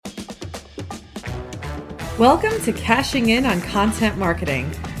Welcome to Cashing In on Content Marketing.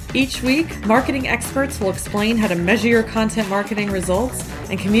 Each week, marketing experts will explain how to measure your content marketing results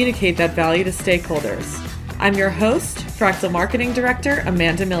and communicate that value to stakeholders. I'm your host, Fractal Marketing Director,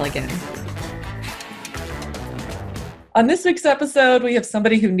 Amanda Milligan. On this week's episode, we have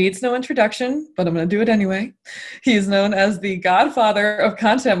somebody who needs no introduction, but I'm going to do it anyway. He is known as the godfather of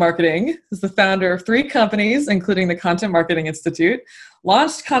content marketing. He's the founder of 3 companies, including the Content Marketing Institute,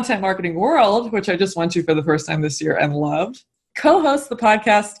 launched Content Marketing World, which I just went to for the first time this year and loved, co-hosts the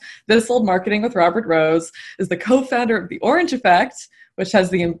podcast This Old Marketing with Robert Rose, is the co-founder of The Orange Effect, which has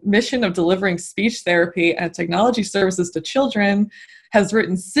the mission of delivering speech therapy and technology services to children, has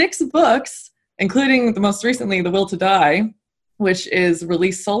written 6 books, including the most recently, The Will to Die, which is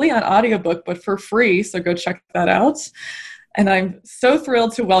released solely on audiobook, but for free, so go check that out. And I'm so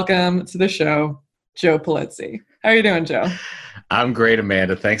thrilled to welcome to the show, Joe Pulizzi. How are you doing, Joe? I'm great,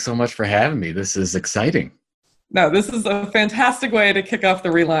 Amanda. Thanks so much for having me. This is exciting. No, this is a fantastic way to kick off the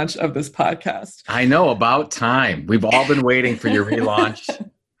relaunch of this podcast. I know, about time. We've all been waiting for your relaunch,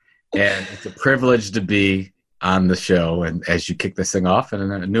 and it's a privilege to be on the show and as you kick this thing off in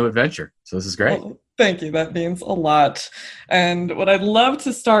a new adventure. So this is great. Well, thank you. That means a lot. And what I'd love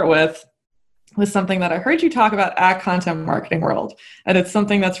to start with was something that I heard you talk about at Content Marketing World. And it's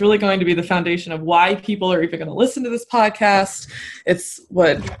something that's really going to be the foundation of why people are even going to listen to this podcast. It's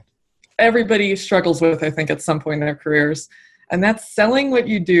what everybody struggles with, I think, at some point in their careers. And that's selling what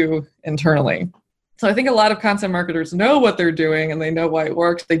you do internally. So I think a lot of content marketers know what they're doing and they know why it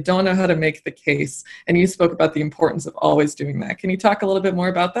works. They don't know how to make the case. And you spoke about the importance of always doing that. Can you talk a little bit more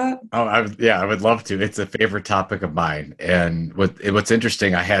about that? Oh, I would love to. It's a favorite topic of mine. And what's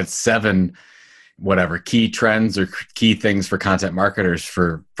interesting, I had 7 key trends or key things for content marketers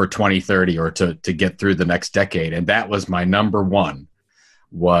for 2030 or to get through the next decade. And that was my number 1,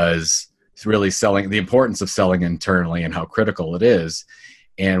 was really selling, the importance of selling internally and how critical it is.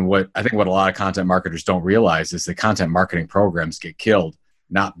 And what a lot of content marketers don't realize is that content marketing programs get killed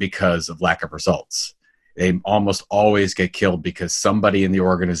not because of lack of results. They almost always get killed because somebody in the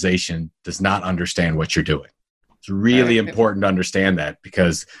organization does not understand what you're doing. It's really important to understand that,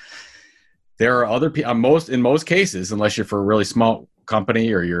 because there are other people, in most cases, unless you're for a really small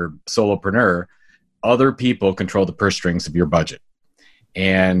company or you're a solopreneur, other people control the purse strings of your budget.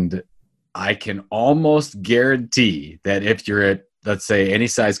 And I can almost guarantee that if you're at, let's say, any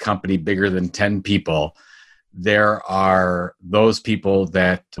size company bigger than 10 people, there are those people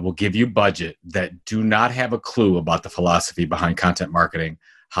that will give you budget that do not have a clue about the philosophy behind content marketing,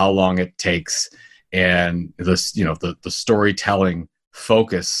 how long it takes, and the storytelling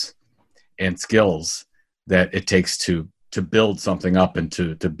focus and skills that it takes to build something up and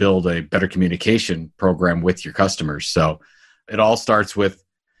to build a better communication program with your customers. So it all starts with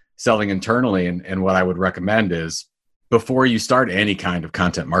selling internally. And what I would recommend is, before you start any kind of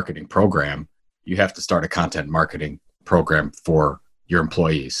content marketing program, you have to start a content marketing program for your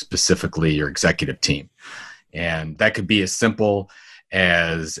employees, specifically your executive team. And that could be as simple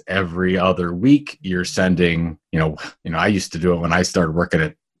as every other week you're sending, I used to do it when I started working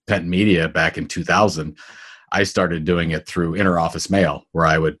at Penton Media back in 2000. I started doing it through interoffice mail, where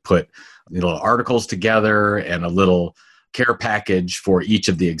I would put little articles together and a little care package for each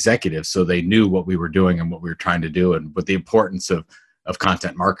of the executives, so they knew what we were doing and what we were trying to do, and what the importance of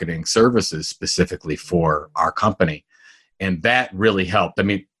content marketing services specifically for our company. And that really helped. I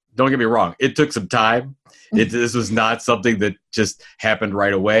mean, don't get me wrong, it took some time. This was not something that just happened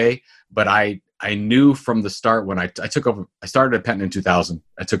right away, but I knew from the start when I took over. I started at Penton in 2000.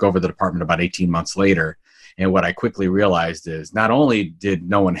 I took over the department about 18 months later. And what I quickly realized is, not only did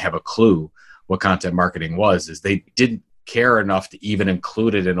no one have a clue what content marketing was, is they didn't care enough to even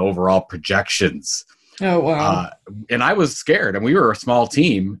include it in overall projections. Oh, wow. And I was scared, and we were a small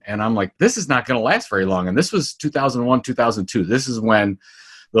team, and I'm like, this is not going to last very long. And this was 2001, 2002. This is when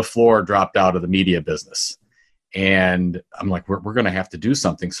the floor dropped out of the media business. And I'm like, we're going to have to do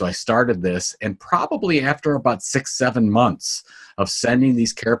something. So I started this, and probably after about 6-7 months of sending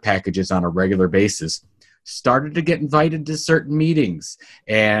these care packages on a regular basis, started to get invited to certain meetings.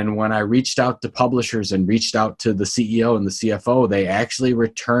 And when I reached out to publishers and reached out to the CEO and the CFO, they actually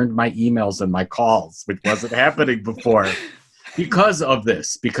returned my emails and my calls, which wasn't happening before, because of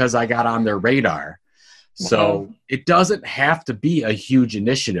this, because I got on their radar. Wow. So it doesn't have to be a huge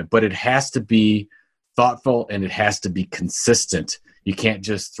initiative, but it has to be thoughtful and it has to be consistent. You can't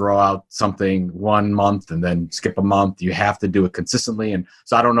just throw out something 1 month and then skip a month. You have to do it consistently. And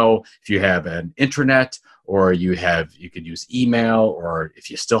so I don't know if you have an intranet, or you could use email, or if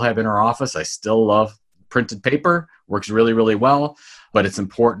you still have interoffice. I still love printed paper, works really, really well, but it's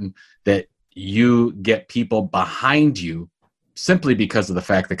important that you get people behind you simply because of the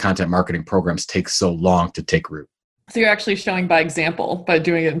fact that content marketing programs take so long to take root. So you're actually showing by example, by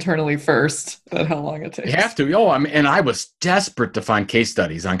doing it internally first, that how long it takes. You have to. And I was desperate to find case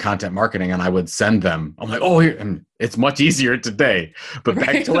studies on content marketing, and I would send them. I'm like, here, and it's much easier today. But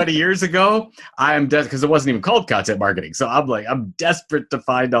back 20 years ago, because it wasn't even called content marketing. So I'm desperate to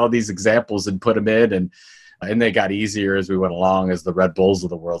find all these examples and put them in, and they got easier as we went along, as the Red Bulls of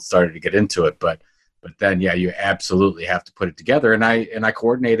the world started to get into it. But then, you absolutely have to put it together. And I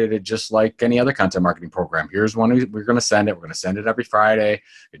coordinated it just like any other content marketing program. Here's one we're going to send it. We're going to send it every Friday.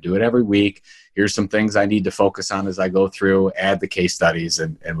 We do it every week. Here's some things I need to focus on as I go through, add the case studies,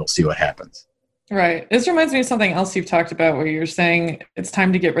 and we'll see what happens. Right. This reminds me of something else you've talked about where you're saying it's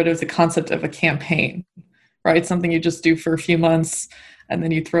time to get rid of the concept of a campaign, right? Something you just do for a few months and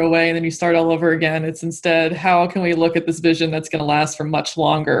then you throw away and then you start all over again. It's instead, how can we look at this vision that's going to last for much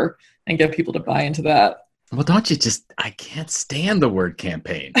longer and get people to buy into that? Well, I can't stand the word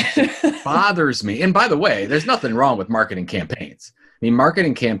campaign. It bothers me. And by the way, there's nothing wrong with marketing campaigns. I mean,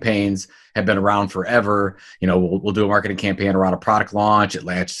 marketing campaigns have been around forever. We'll do a marketing campaign around a product launch. It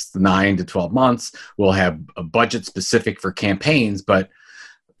lasts 9 to 12 months. We'll have a budget specific for campaigns. But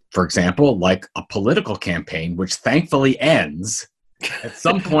for example, like a political campaign, which thankfully ends, at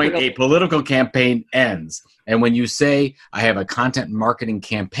some point, a political campaign ends. And when you say, I have a content marketing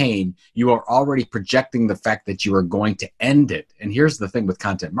campaign, you are already projecting the fact that you are going to end it. And here's the thing with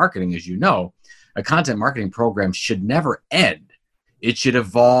content marketing, as you know, a content marketing program should never end. It should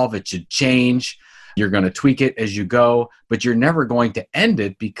evolve. It should change. You're going to tweak it as you go, but you're never going to end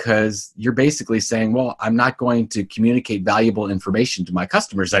it, because you're basically saying, well, I'm not going to communicate valuable information to my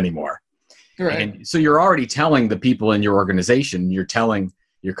customers anymore. Right. And so you're already telling the people in your organization, you're telling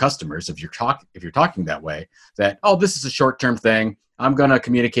your customers, if you're talking that way, that, this is a short-term thing. I'm going to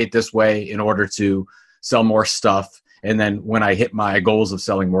communicate this way in order to sell more stuff. And then when I hit my goals of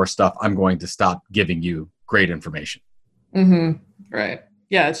selling more stuff, I'm going to stop giving you great information. Mm-hmm. Right.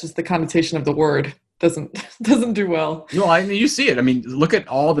 Yeah. It's just the connotation of the word doesn't do well. You see it. I mean, look at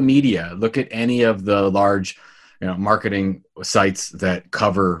all the media. Look at any of the large, marketing sites that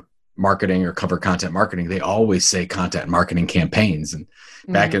cover marketing or cover content marketing. They always say content marketing campaigns. And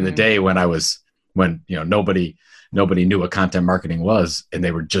back in the day when nobody knew what content marketing was and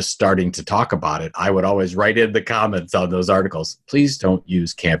they were just starting to talk about it, I would always write in the comments on those articles, please don't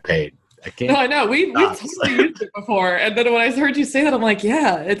use campaign. No, I know. We've totally used it before. And then when I heard you say that, I'm like,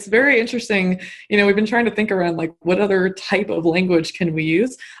 yeah, it's very interesting. We've been trying to think around like what other type of language can we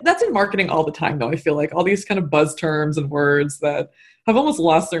use? That's in marketing all the time, though. I feel like all these kind of buzz terms and words that have almost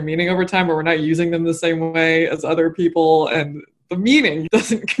lost their meaning over time, where we're not using them the same way as other people, and the meaning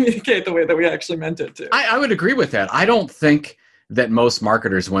doesn't communicate the way that we actually meant it to. I would agree with that. I don't think that most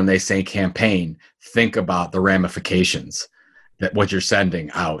marketers, when they say campaign, think about the ramifications that what you're sending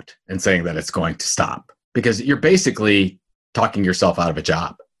out and saying that it's going to stop, because you're basically talking yourself out of a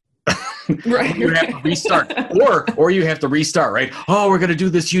job. Right. You have to restart, or you have to restart, right? We're going to do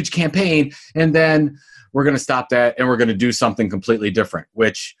this huge campaign, and then we're going to stop that, and we're going to do something completely different,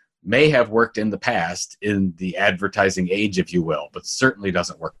 which may have worked in the past in the advertising age, if you will, but certainly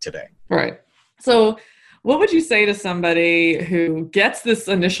doesn't work today. Right. So what would you say to somebody who gets this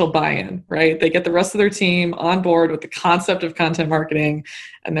initial buy-in, right? They get the rest of their team on board with the concept of content marketing,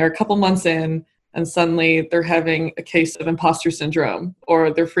 and they're a couple months in, and suddenly they're having a case of imposter syndrome,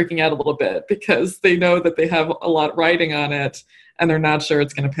 or they're freaking out a little bit because they know that they have a lot riding on it and they're not sure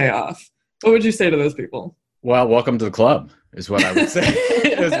it's going to pay off. What would you say to those people? Well, welcome to the club is what I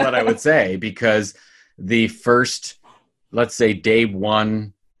would say, because the first, let's say day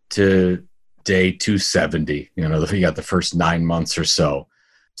 1 to day 270, you got the first 9 months or so.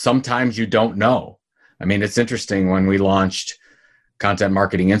 Sometimes you don't know. I mean, it's interesting. When we launched Content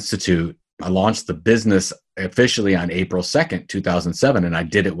Marketing Institute, I launched the business officially on April 2nd, 2007, and I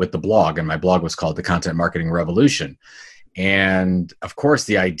did it with the blog, and my blog was called The Content Marketing Revolution. And of course,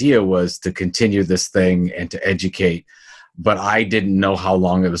 the idea was to continue this thing and to educate, but I didn't know how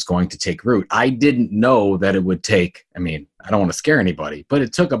long it was going to take root. I didn't know that it would take, I don't want to scare anybody, but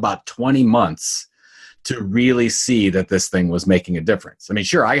it took about 20 months to really see that this thing was making a difference.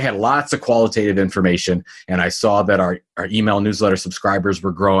 Sure, I had lots of qualitative information, and I saw that our email newsletter subscribers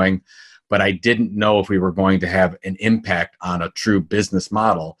were growing, but I didn't know if we were going to have an impact on a true business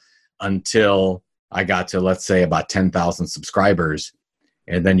model until I got to, let's say, about 10,000 subscribers.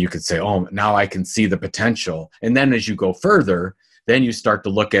 And then you could say, now I can see the potential. And then as you go further, then you start to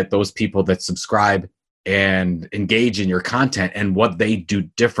look at those people that subscribe and engage in your content and what they do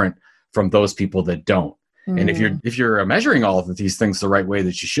different from those people that don't. And if you're measuring all of these things the right way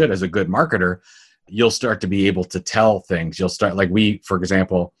that you should as a good marketer, you'll start to be able to tell things. You'll start, like for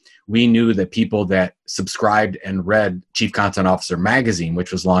example, we knew that people that subscribed and read Chief Content Officer magazine,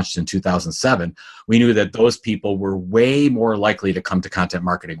 which was launched in 2007, we knew that those people were way more likely to come to Content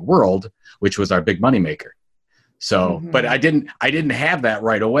Marketing World, which was our big moneymaker. So, but I didn't have that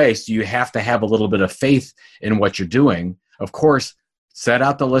right away. So you have to have a little bit of faith in what you're doing. Of course, set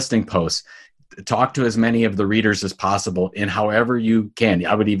out the listing posts, talk to as many of the readers as possible in however you can.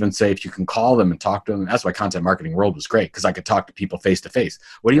 I would even say if you can call them and talk to them. That's why Content Marketing World was great, because I could talk to people face to face.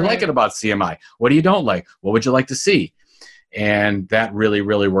 What do you like about CMI? What do you don't like? What would you like to see? And that really,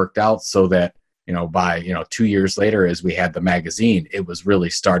 really worked out so that, by 2 years later, as we had the magazine, it was really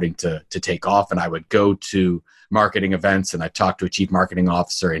starting to take off. And I would go to marketing events and I talked to a chief marketing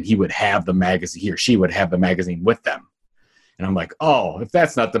officer and he would have the magazine, he or she would have the magazine with them. And I'm like, oh, if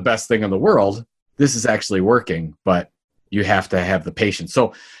that's not the best thing in the world, this is actually working, but you have to have the patience.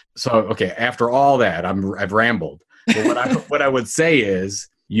 So okay, after all that, I've rambled. But what I would say is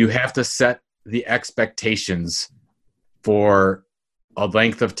you have to set the expectations for a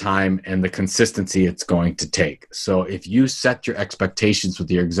length of time and the consistency it's going to take. So if you set your expectations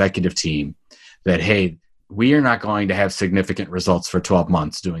with your executive team that, hey, we are not going to have significant results for 12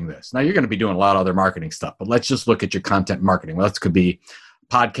 months doing this. Now, you're going to be doing a lot of other marketing stuff, but let's just look at your content marketing. Well, that could be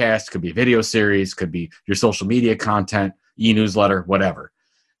podcast, could be a video series, could be your social media content, e-newsletter, whatever.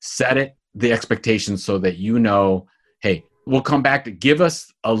 Set the expectations so that hey, we'll come back to give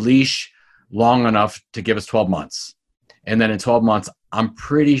us a leash long enough to give us 12 months. And then in 12 months, I'm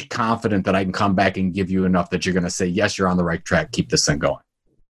pretty confident that I can come back and give you enough that you're going to say, yes, you're on the right track. Keep this thing going.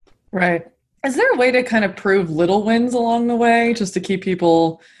 Right. Is there a way to kind of prove little wins along the way just to keep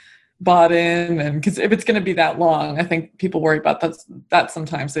people bought in? And because if it's going to be that long, I think people worry about that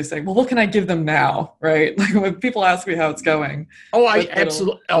sometimes. They say, well, what can I give them now? Right. Like when people ask me how it's going.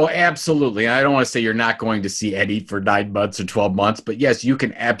 Absolutely. I don't want to say you're not going to see Eddie for 9 months or 12 months, but yes, you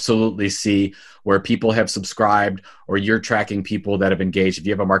can absolutely see where people have subscribed or you're tracking people that have engaged. If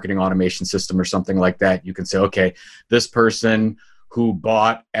you have a marketing automation system or something like that, you can say, okay, this person who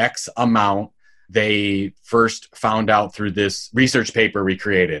bought X amount, they first found out through this research paper we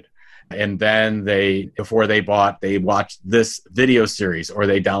created. And then before they bought, they watched this video series or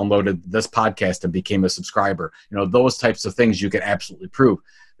they downloaded this podcast and became a subscriber. Those types of things you can absolutely prove.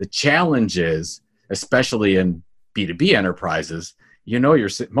 The challenge is, especially in B2B enterprises,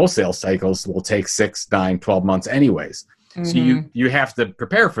 most sales cycles will take 6, 9, 12 months anyways. Mm-hmm. So you have to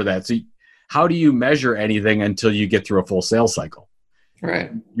prepare for that. So how do you measure anything until you get through a full sales cycle?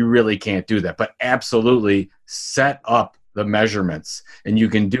 Right. You really can't do that, but absolutely set up the measurements, and you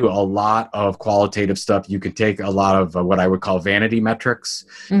can do a lot of qualitative stuff. You can take a lot of what I would call vanity metrics,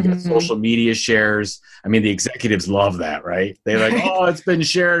 social media shares. I mean, the executives love that, right? They're like, oh, it's been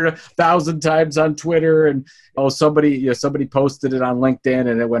shared 1,000 times on Twitter, and somebody posted it on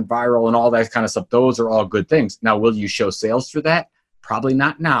LinkedIn and it went viral and all that kind of stuff. Those are all good things. Now, will you show sales for that? Probably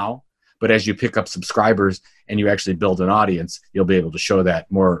not now. But as you pick up subscribers and you actually build an audience, you'll be able to show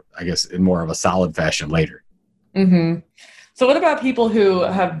that more, I guess, in more of a solid fashion later. Mm-hmm. So what about people who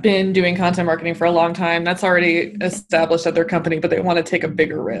have been doing content marketing for a long time? That's already established at their company, but they want to take a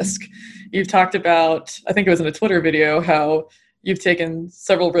bigger risk. You've talked about, I think it was in a Twitter video, how you've taken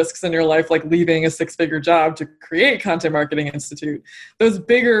several risks in your life, like leaving a 6-figure job to create Content Marketing Institute. Those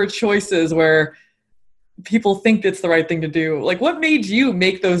bigger choices where people think it's the right thing to do. Like, what made you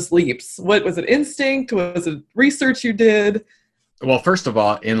make those leaps? What was it? Instinct? Was it research you did? Well, first of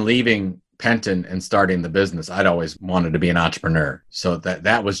all, in leaving Penton and starting the business, I'd always wanted to be an entrepreneur. So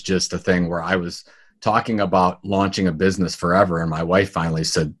that was just a thing where I was talking about launching a business forever. And my wife finally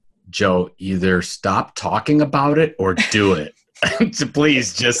said, Joe, either stop talking about it or do it. So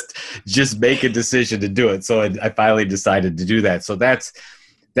please just make a decision to do it. So I finally decided to do that. So that's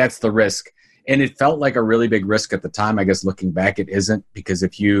the risk. And it felt like a really big risk at the time. I guess looking back, it isn't, because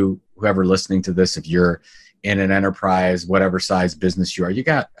whoever listening to this, if you're in an enterprise, whatever size business you are,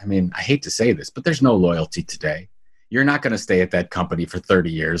 I hate to say this, but there's no loyalty today. You're not going to stay at that company for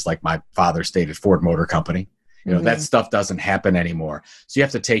 30 years like my father stayed at Ford Motor Company. That stuff doesn't happen anymore. So you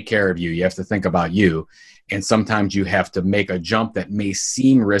have to take care of you. You have to think about you. And sometimes you have to make a jump that may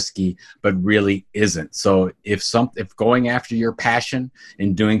seem risky, but really isn't. So if going after your passion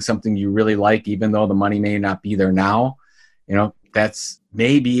and doing something you really like, even though the money may not be there now, that's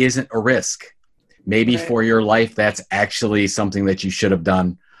maybe isn't a risk. Maybe for your life, that's actually something that you should have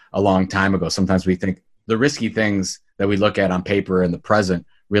done a long time ago. Sometimes we think the risky things that we look at on paper in the present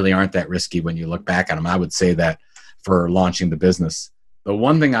really aren't that risky when you look back at them. I would say that for launching the business. The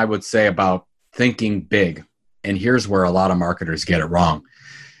one thing I would say about thinking big. And here's where a lot of marketers get it wrong.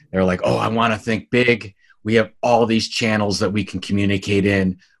 They're like, oh, I want to think big. We have all these channels that we can communicate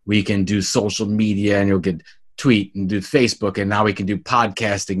in. We can do social media, and you'll get tweet and do Facebook, and now we can do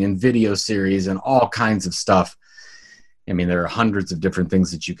podcasting and video series and all kinds of stuff. I mean, there are hundreds of different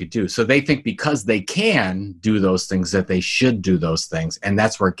things that you could do. So they think because they can do those things that they should do those things. And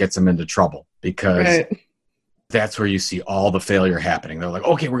that's where it gets them into trouble, because that's where you see all the failure happening. They're like,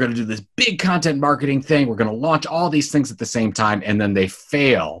 okay, we're going to do this big content marketing thing. We're going to launch all these things at the same time. And then they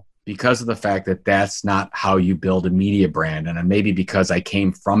fail because of the fact that that's not how you build a media brand. And maybe because I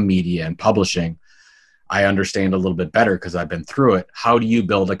came from media and publishing, I understand a little bit better because I've been through it. How do you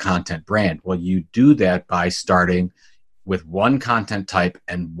build a content brand? Well, you do that by starting with one content type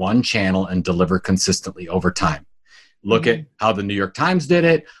and one channel and deliver consistently over time. Look at how the New York Times did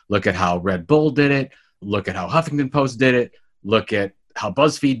it. Look at how Red Bull did it. Look at how Huffington Post did it. Look at how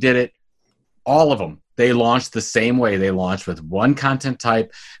BuzzFeed did it. All of them, they launched the same way. They launched with one content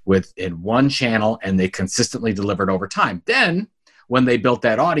type in one channel, and they consistently delivered over time. Then when they built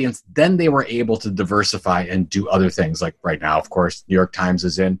that audience, then they were able to diversify and do other things. Like right now, of course, New York Times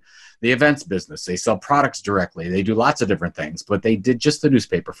is in the events business. They sell products directly. They do lots of different things, but they did just the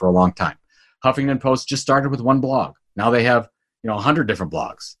newspaper for a long time. Huffington Post just started with one blog. Now they have 100 different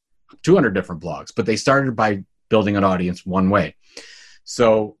blogs, 200 different blogs, but they started by building an audience one way.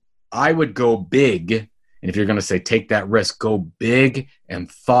 So I would go big, and if you're going to say take that risk, go big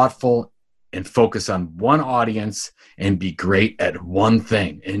and thoughtful and focus on one audience and be great at one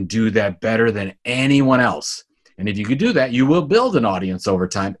thing and do that better than anyone else. And if you could do that, you will build an audience over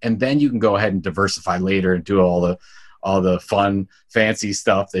time, and then you can go ahead and diversify later and do all the fun, fancy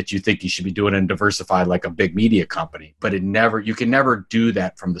stuff that you think you should be doing and diversify like a big media company. But you can never do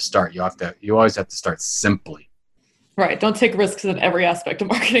that from the start. You always have to start simply. Right. Don't take risks in every aspect of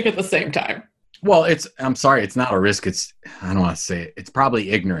marketing at the same time. Well, I'm sorry, it's not a risk. I don't want to say it. It's probably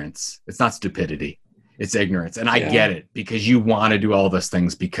ignorance. It's not stupidity. It's ignorance. And I get it, because you want to do all those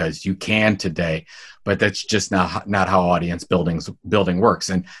things because you can today, but that's just not how audience building works.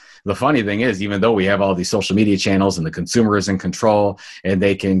 And the funny thing is, even though we have all these social media channels and the consumer is in control and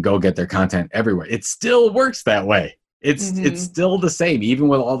they can go get their content everywhere, it still works that way. It's still the same, even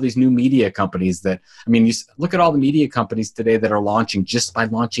with all these new media companies you look at all the media companies today that are launching just by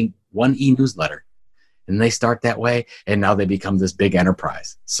launching one e-newsletter, and they start that way. And now they become this big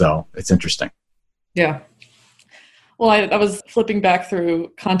enterprise. So it's interesting. Yeah. Well, I was flipping back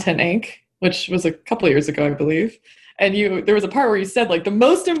through Content Inc., which was a couple of years ago, I believe. And there was a part where you said, like, the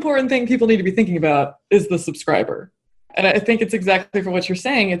most important thing people need to be thinking about is the subscriber. And I think it's exactly for what you're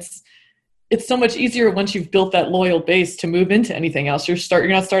saying. It's so much easier once you've built that loyal base to move into anything else. You're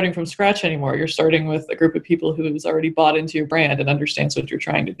not starting from scratch anymore. You're starting with a group of people who's already bought into your brand and understands what you're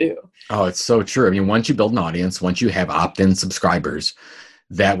trying to do. Oh, it's so true. I mean, once you build an audience, once you have opt-in subscribers,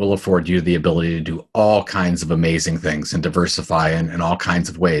 that will afford you the ability to do all kinds of amazing things and diversify in all kinds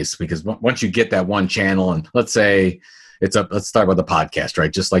of ways. Because once you get that one channel, and let's say let's start with a podcast,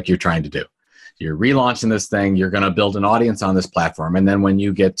 right? Just like you're trying to do. You're relaunching this thing, you're going to build an audience on this platform. And then when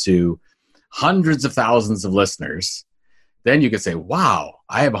you get to hundreds of thousands of listeners, then you can say, wow,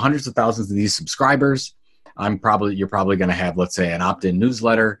 I have hundreds of thousands of these subscribers. You're probably going to have, let's say, an opt-in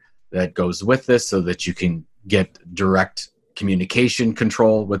newsletter that goes with this so that you can get direct communication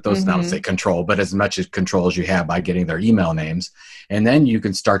control with those. Not to say control, but as much as control as you have by getting their email names. And then you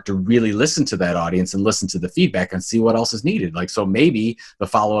can start to really listen to that audience and listen to the feedback and see what else is needed. Like, so maybe the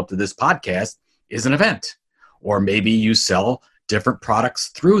follow-up to this podcast is an event, or maybe you sell different products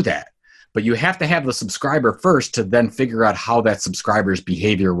through that. But you have to have the subscriber first to then figure out how that subscriber's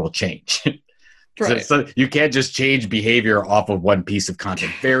behavior will change. Right. So you can't just change behavior off of one piece of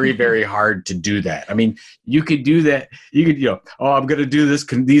content. Very, very hard to do that. I mean, you could do that. You could, I'm going to do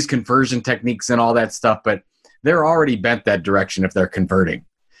these conversion techniques and all that stuff, but they're already bent that direction if they're converting.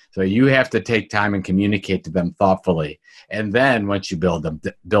 So you have to take time and communicate to them thoughtfully. And then once you build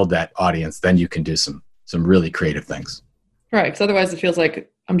that audience, then you can do some really creative things. Right. Because otherwise it feels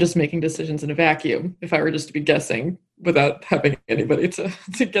like I'm just making decisions in a vacuum if I were just to be guessing without having anybody to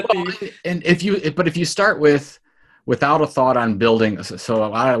get the... And if you start without a thought on building, so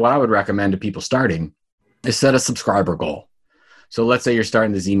what I would recommend to people starting is set a subscriber goal. So let's say you're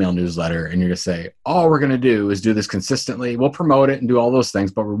starting this email newsletter and you're going to say, all we're going to do is do this consistently. We'll promote it and do all those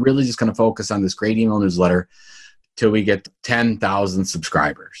things, but we're really just going to focus on this great email newsletter till we get 10,000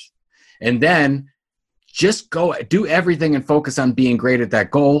 subscribers. And then just go do everything and focus on being great at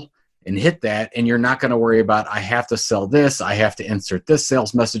that goal and hit that. And you're not going to worry about, I have to sell this, I have to insert this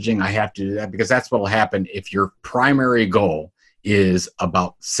sales messaging, I have to do that, because that's what will happen if your primary goal is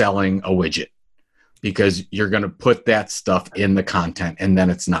about selling a widget. because you're going to put that stuff in the content and then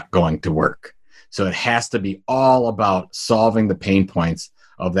it's not going to work. So it has to be all about solving the pain points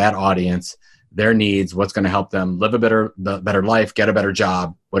of that audience, their needs, what's going to help them live a better life, get a better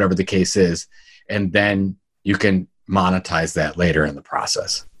job, whatever the case is. And then you can monetize that later in the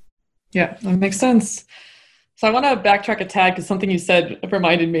process. Yeah, that makes sense. So I want to backtrack a tad because something you said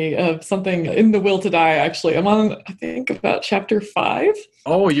reminded me of something in The Will to Die, actually. I'm on, I think, about chapter 5.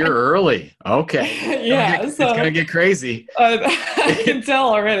 Oh, you're early. Okay. Yeah. It's going to get crazy. I can tell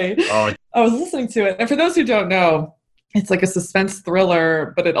already. Oh. I was listening to it. And for those who don't know, it's like a suspense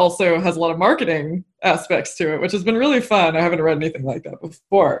thriller, but it also has a lot of marketing aspects to it, which has been really fun. I haven't read anything like that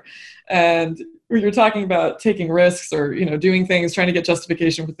before. And you're talking about taking risks or, doing things, trying to get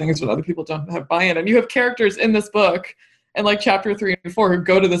justification for things when other people don't have buy-in. And you have characters in this book and like chapter 3 and 4 who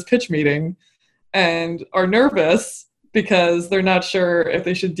go to this pitch meeting and are nervous because they're not sure if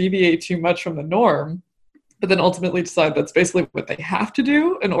they should deviate too much from the norm, but then ultimately decide that's basically what they have to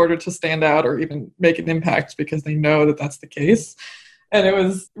do in order to stand out or even make an impact because they know that that's the case. And it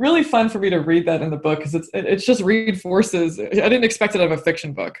was really fun for me to read that in the book because it's just reinforces. I didn't expect it out of a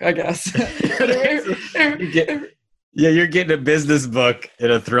fiction book, I guess. You're getting a business book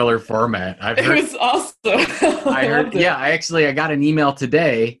in a thriller format. It was awesome. I got an email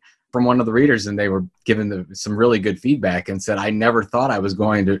today from one of the readers, and they were giving some really good feedback and said, I never thought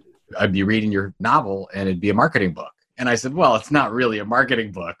I'd be reading your novel and it'd be a marketing book. And I said, well, it's not really a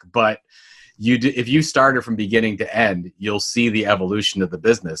marketing book, but if you started from beginning to end, you'll see the evolution of the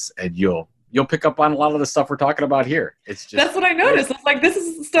business and you'll pick up on a lot of the stuff we're talking about here. That's what I noticed. It's like, this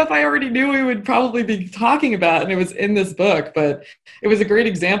is stuff I already knew we would probably be talking about, and it was in this book, but it was a great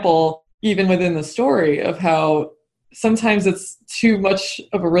example, even within the story, of how sometimes it's too much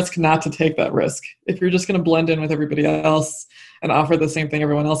of a risk not to take that risk. If you're just going to blend in with everybody else and offer the same thing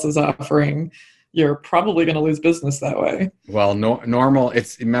everyone else is offering, you're probably going to lose business that way. Well, normal.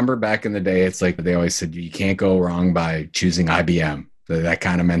 Remember back in the day, it's like they always said, you can't go wrong by choosing IBM, that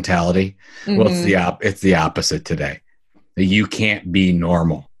kind of mentality. Mm-hmm. Well, it's the opposite today. You can't be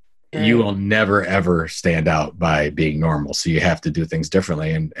normal. Right. You will never, ever stand out by being normal. So you have to do things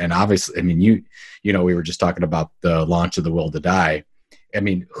differently. And obviously, I mean, we were just talking about the launch of The Will to Die. I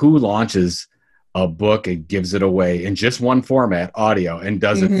mean, who launches a book and gives it away in just one format, audio, and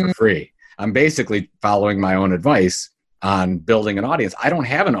does it for free? I'm basically following my own advice on building an audience. I don't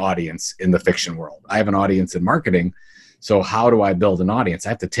have an audience in the fiction world. I have an audience in marketing. So how do I build an audience? I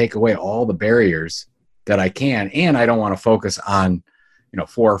have to take away all the barriers that I can. And I don't want to focus on,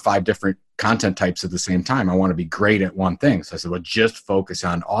 4 or 5 different content types at the same time. I want to be great at one thing. So I said, well, just focus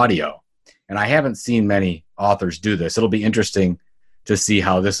on audio. And I haven't seen many authors do this. It'll be interesting to see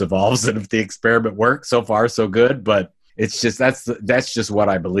how this evolves and if the experiment works. So far, so good. But it's just, that's just what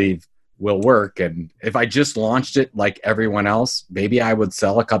I believe will work. And if I just launched it like everyone else, maybe I would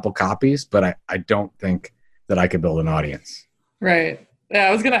sell a couple copies, but I don't think that I could build an audience. Right. Yeah,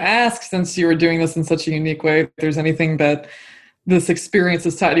 I was going to ask, since you were doing this in such a unique way, if there's anything that this experience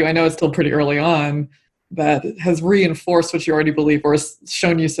has taught you, I know it's still pretty early on, that has reinforced what you already believe or has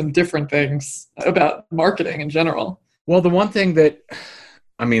shown you some different things about marketing in general. Well, the one thing that,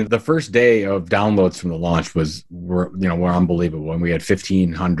 the first day of downloads from the launch were unbelievable. When we had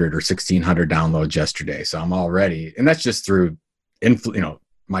 1,500 or 1,600 downloads yesterday. So I'm already, and that's just through,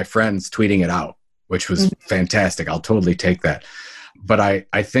 my friends tweeting it out, which was fantastic. I'll totally take that. But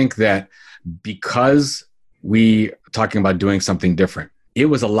I think that because we talking about doing something different, it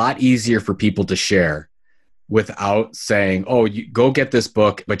was a lot easier for people to share without saying, oh, you go get this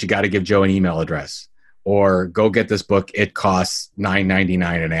book, but you got to give Joe an email address. Or go get this book, it costs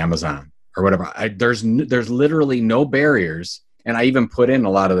 $9.99 at Amazon or whatever. There's literally no barriers. And I even put in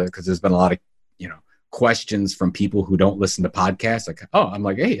a lot of it because there's been a lot of, questions from people who don't listen to podcasts. I'm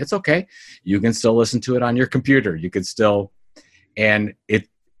like, hey, it's okay. You can still listen to it on your computer. You could still,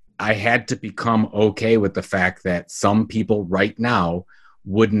 I had to become okay with the fact that some people right now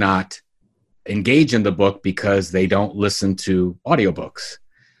would not engage in the book because they don't listen to audiobooks.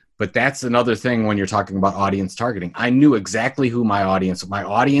 But that's another thing when you're talking about audience targeting. I knew exactly who my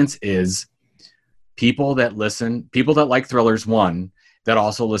audience is people that like thrillers, 1, that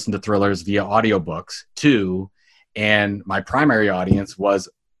also listen to thrillers via audiobooks, 2, and my primary audience was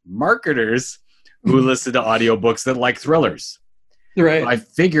marketers who listen to audiobooks that like thrillers. Right. So I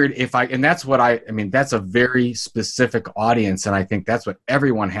figured that's a very specific audience, and I think that's what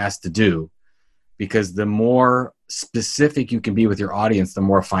everyone has to do, because the more specific you can be with your audience, the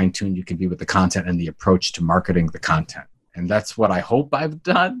more fine-tuned you can be with the content and the approach to marketing the content. And that's what I hope I've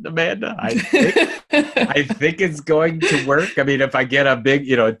done, Amanda. I think it's going to work. I mean, if I get a big,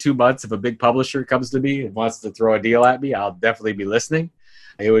 in 2 months, if a big publisher comes to me and wants to throw a deal at me, I'll definitely be listening.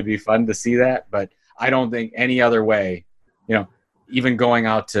 It would be fun to see that. But I don't think any other way, even going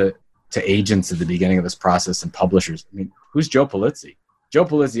out to agents at the beginning of this process and publishers. I mean, who's Joe Pulizzi? Joe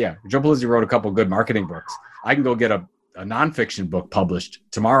Pulizzi wrote a couple good marketing books. I can go get a nonfiction book published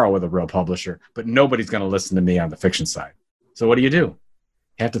tomorrow with a real publisher, but nobody's going to listen to me on the fiction side. So what do? You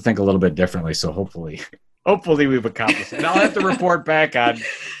have to think a little bit differently. So hopefully we've accomplished it. And I'll have to report back on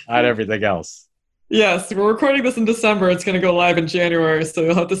everything else. Yes, we're recording this in December. It's going to go live in January, so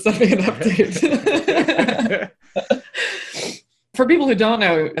you'll have to send me an update. For people who don't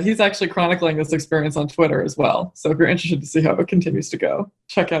know, he's actually chronicling this experience on Twitter as well. So if you're interested to see how it continues to go,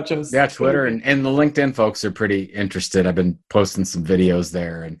 check out Joe's. Yeah, Twitter and the LinkedIn folks are pretty interested. I've been posting some videos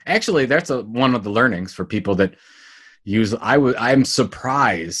there. And actually, that's one of the learnings for people that use. I'm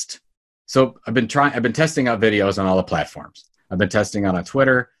surprised. So I've been testing out videos on all the platforms. I've been testing out on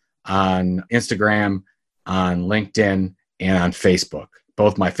Twitter, on Instagram, on LinkedIn, and on Facebook,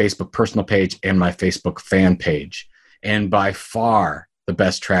 both my Facebook personal page and my Facebook fan page. And by far, the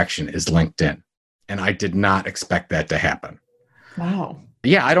best traction is LinkedIn. And I did not expect that to happen. Wow.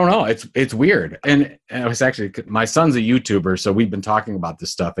 Yeah, I don't know. It's weird. And it was actually, my son's a YouTuber, so we've been talking about this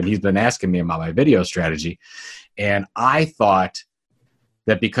stuff, and he's been asking me about my video strategy. And I thought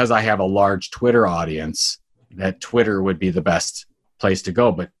that because I have a large Twitter audience, that Twitter would be the best place to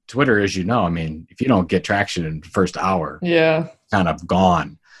go. But Twitter, as you know, I mean, if you don't get traction in the first hour, kind of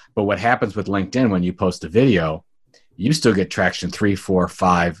gone. But what happens with LinkedIn when you post a video, you still get traction 3, 4,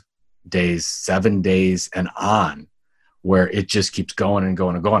 5 days, 7 days, and on, where it just keeps going and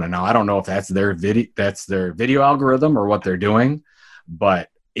going and going. And now I don't know if that's their video algorithm or what they're doing, but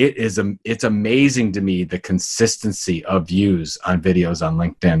it's amazing to me the consistency of views on videos on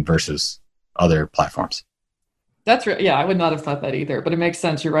LinkedIn versus other platforms. That's right. Yeah, I would not have thought that either, but it makes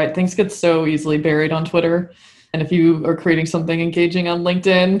sense. You're right. Things get so easily buried on Twitter. And if you are creating something engaging on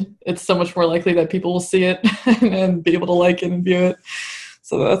LinkedIn, it's so much more likely that people will see it and be able to like it and view it.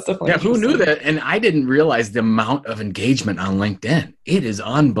 So that's definitely who knew that? And I didn't realize the amount of engagement on LinkedIn. It is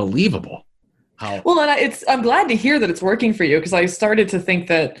unbelievable. Well, and I'm glad to hear that it's working for you, because I started to think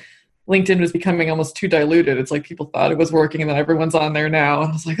that LinkedIn was becoming almost too diluted. It's like people thought it was working and then everyone's on there now. And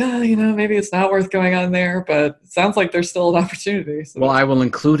I was like, maybe it's not worth going on there, but it sounds like there's still an opportunity. So. Well, I will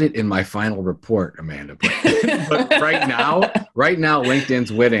include it in my final report, Amanda. But right now,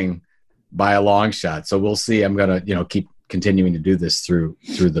 LinkedIn's winning by a long shot. So we'll see. I'm going to, keep continuing to do this through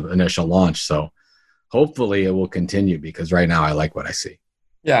the initial launch. So hopefully it will continue, because right now I like what I see.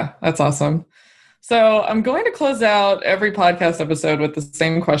 Yeah, that's awesome. So I'm going to close out every podcast episode with the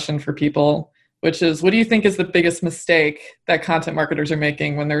same question for people, which is, what do you think is the biggest mistake that content marketers are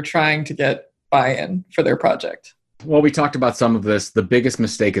making when they're trying to get buy-in for their project? Well, we talked about some of this. The biggest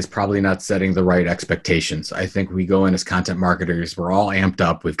mistake is probably not setting the right expectations. I think we go in as content marketers, we're all amped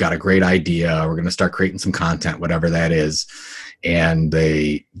up. We've got a great idea. We're going to start creating some content, whatever that is. And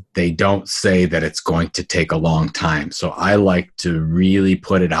they don't say that it's going to take a long time. So I like to really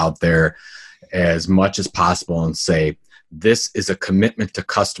put it out there as much as possible and say, this is a commitment to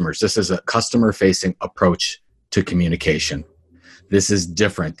customers. This is a customer-facing approach to communication. This is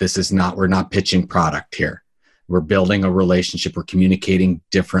different. We're not pitching product here. We're building a relationship. We're communicating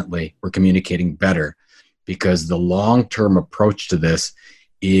differently. We're communicating better, because the long-term approach to this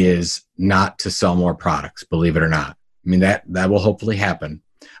is not to sell more products, believe it or not. I mean, that will hopefully happen,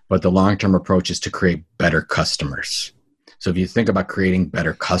 but the long-term approach is to create better customers. So if you think about creating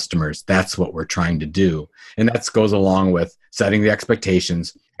better customers, that's what we're trying to do. And that goes along with setting the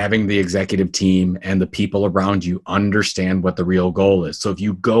expectations, having the executive team and the people around you understand what the real goal is. So if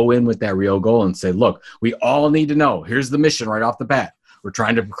you go in with that real goal and say, look, we all need to know, here's the mission right off the bat. We're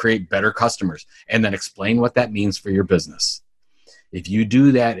trying to create better customers, and then explain what that means for your business. If you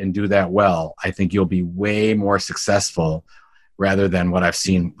do that and do that well, I think you'll be way more successful, rather than what I've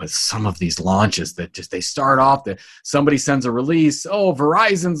seen with some of these launches that they start off that somebody sends a release. Oh,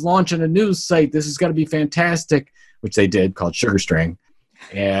 Verizon's launching a news site. This is going to be fantastic, which they did, called SugarString.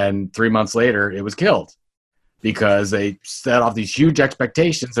 And 3 months later, it was killed because they set off these huge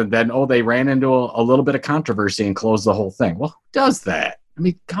expectations, and then, they ran into a little bit of controversy and closed the whole thing. Well, who does that? I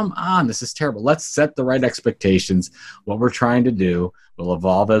mean, come on, this is terrible. Let's set the right expectations. What we're trying to do will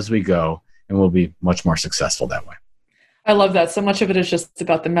evolve as we go, and we'll be much more successful that way. I love that. So much of it is just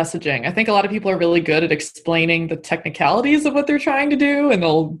about the messaging. I think a lot of people are really good at explaining the technicalities of what they're trying to do, and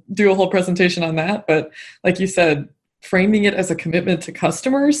they'll do a whole presentation on that. But like you said, framing it as a commitment to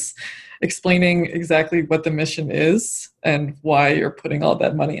customers explaining exactly what the mission is and why you're putting all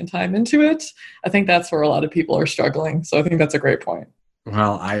that money and time into it, I think that's where a lot of people are struggling. So I think that's a great point.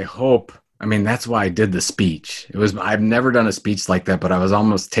 Well, that's why I did the speech. I've never done a speech like that, but I was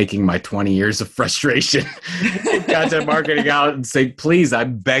almost taking my 20 years of frustration in content marketing out and say, please,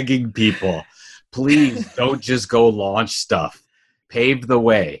 I'm begging people, please don't just go launch stuff. Pave the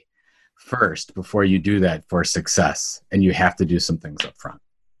way first before you do that for success. And you have to do some things up front.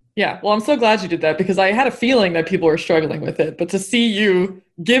 Yeah, well, I'm so glad you did that because I had a feeling that people were struggling with it. But to see you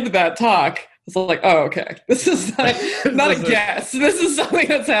give that talk, it's like, oh, okay, this is not a guess. This is something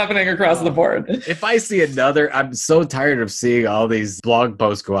that's happening across the board. If I see I'm so tired of seeing all these blog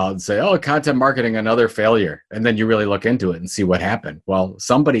posts go out and say, oh, content marketing, another failure. And then you really look into it and see what happened. Well,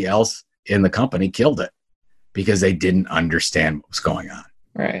 somebody else in the company killed it because they didn't understand what was going on.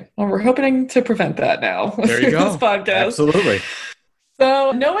 Right. Well, we're hoping to prevent that now. There you go. This podcast. Absolutely.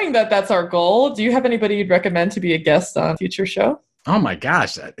 So knowing that that's our goal, do you have anybody you'd recommend to be a guest on a future show? Oh my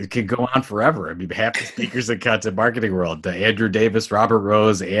gosh, it could go on forever. I mean, half the speakers in content marketing world, Andrew Davis, Robert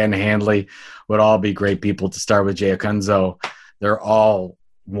Rose, Ann Handley would all be great people to start with. Jay Acunzo. They're all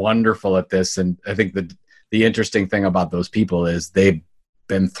wonderful at this. And I think the interesting thing about those people is they've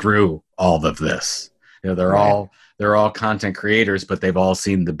been through all of this. They're all content creators, but they've all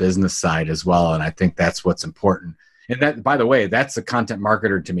seen the business side as well. And I think that's what's important. And that, by the way, that's a content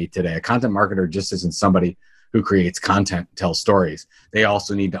marketer to me today. A content marketer just isn't somebody who creates content and tells stories. They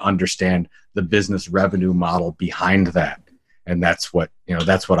also need to understand the business revenue model behind that. And that's what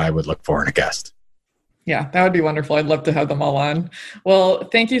I would look for in a guest. Yeah, that would be wonderful. I'd love to have them all on. Well,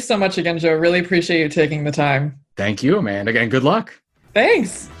 thank you so much again, Joe. Really appreciate you taking the time. Thank you, man. Again, good luck.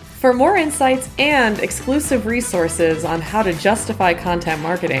 Thanks. For more insights and exclusive resources on how to justify content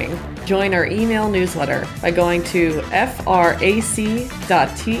marketing, join our email newsletter by going to frac.tl,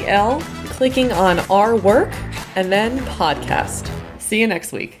 clicking on our work, and then podcast. See you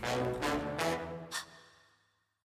next week.